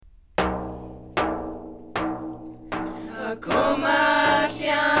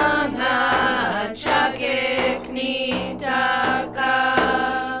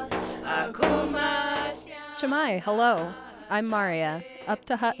Chamai, hello. I'm Maria, up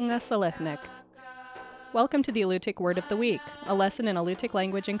to Hatanga Salihnik. Welcome to the Alutiiq Word of the Week, a lesson in Alutiiq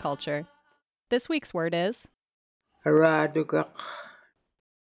language and culture. This week's word is Aradugak.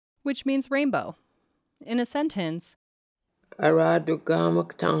 which means rainbow. In a sentence,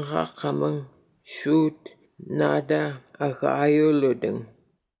 Aradugamak tangha kamang shoot nada agayuluding.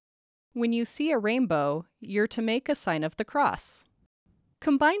 when you see a rainbow, you're to make a sign of the cross.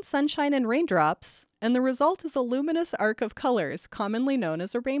 Combine sunshine and raindrops, and the result is a luminous arc of colors commonly known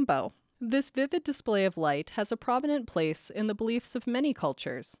as a rainbow. This vivid display of light has a prominent place in the beliefs of many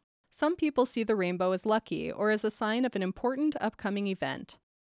cultures. Some people see the rainbow as lucky or as a sign of an important upcoming event.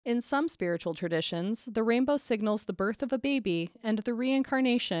 In some spiritual traditions, the rainbow signals the birth of a baby and the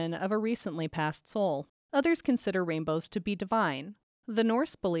reincarnation of a recently passed soul. Others consider rainbows to be divine. The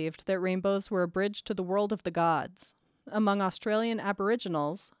Norse believed that rainbows were a bridge to the world of the gods. Among Australian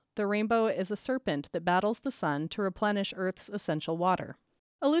Aboriginals, the rainbow is a serpent that battles the sun to replenish Earth's essential water.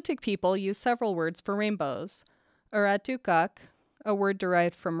 Alutiiq people use several words for rainbows. Aratukak, a word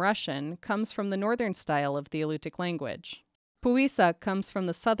derived from Russian, comes from the northern style of the Alutiiq language. Puisak comes from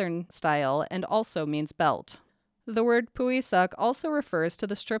the southern style and also means belt. The word puisak also refers to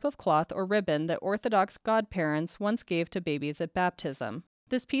the strip of cloth or ribbon that Orthodox godparents once gave to babies at baptism.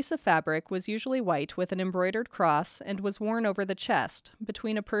 This piece of fabric was usually white with an embroidered cross and was worn over the chest,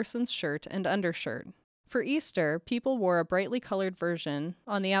 between a person's shirt and undershirt. For Easter, people wore a brightly colored version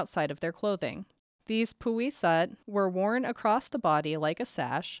on the outside of their clothing. These puisat were worn across the body like a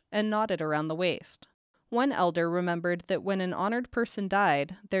sash and knotted around the waist. One elder remembered that when an honored person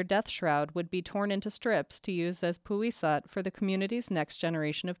died, their death shroud would be torn into strips to use as puisat for the community's next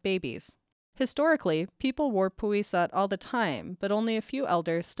generation of babies. Historically, people wore puisat all the time, but only a few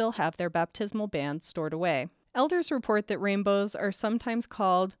elders still have their baptismal bands stored away. Elders report that rainbows are sometimes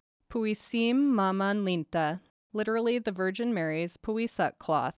called puisim maman linta, literally the Virgin Mary's puisat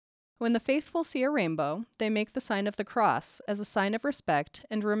cloth. When the faithful see a rainbow, they make the sign of the cross as a sign of respect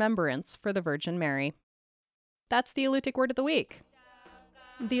and remembrance for the Virgin Mary. That's the Alutiiq Word of the Week.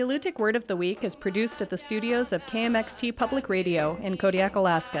 The Alutiiq Word of the Week is produced at the studios of KMXT Public Radio in Kodiak,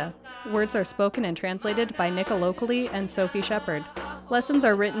 Alaska. Words are spoken and translated by Nika Locally and Sophie Shepard. Lessons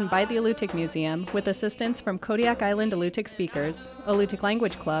are written by the Alutiiq Museum with assistance from Kodiak Island Alutiiq Speakers, Alutiiq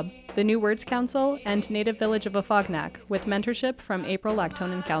Language Club, the New Words Council, and Native Village of Afognak, with mentorship from April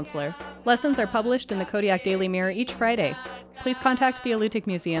Lactonen Counselor. Lessons are published in the Kodiak Daily Mirror each Friday. Please contact the Alutiiq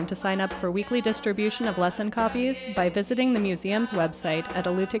Museum to sign up for weekly distribution of lesson copies by visiting the museum's website at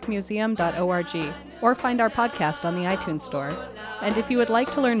alutiiqmuseum.org or find our podcast on the iTunes Store. And if you would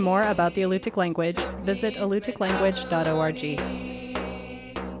like to learn more about the Alutiiq language, visit alutiiqlanguage.org.